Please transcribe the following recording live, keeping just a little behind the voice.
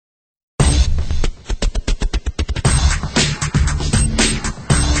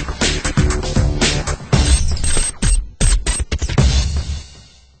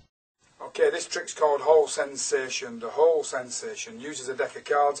trick's called Hole Sensation. The Hole Sensation uses a deck of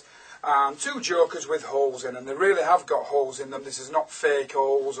cards and 2 jokers with holes in them. They really have got holes in them. This is not fake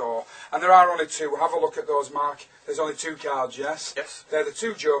holes, and there are only 2. Have a look at those, Mark. There's only 2 cards, yes? Yes. They're the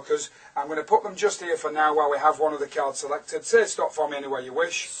 2 jokers. I'm going to put them just here for now while we have one of the cards selected. Say stop for me anywhere you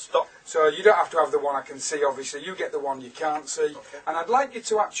wish. Stop. So you don't have to have the one I can see, obviously. You get the one you can't see. Okay. And I'd like you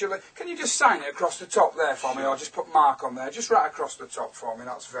to actually, can you just sign it across the top there for me, or just put Mark on there, just right across the top for me.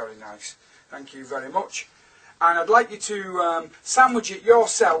 That's very nice. Thank you very much. And I'd like you to sandwich it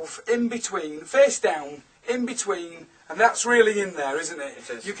yourself in between, face down, in between, and that's really in there, isn't it? It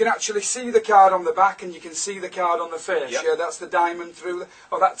is. You can actually see the card on the back and you can see the card on the face. Yep. Yeah, that's the diamond through the...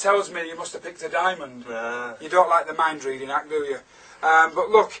 Oh, that tells me you must have picked a diamond. You don't like the mind reading act, do you? But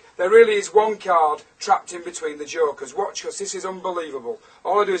look, there really is 1 card trapped in between the jokers. Watch, because this is unbelievable.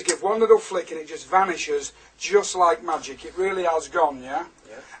 All I do is give 1 little flick and it just vanishes just like magic. It really has gone, yeah?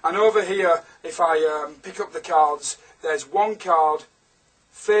 Yeah. And over here, if I pick up the cards, there's 1 card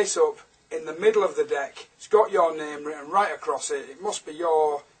face up in the middle of the deck. It's got your name written right across it. It must be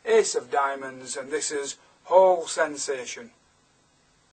your Ace of Diamonds, and this is Hole Sensation.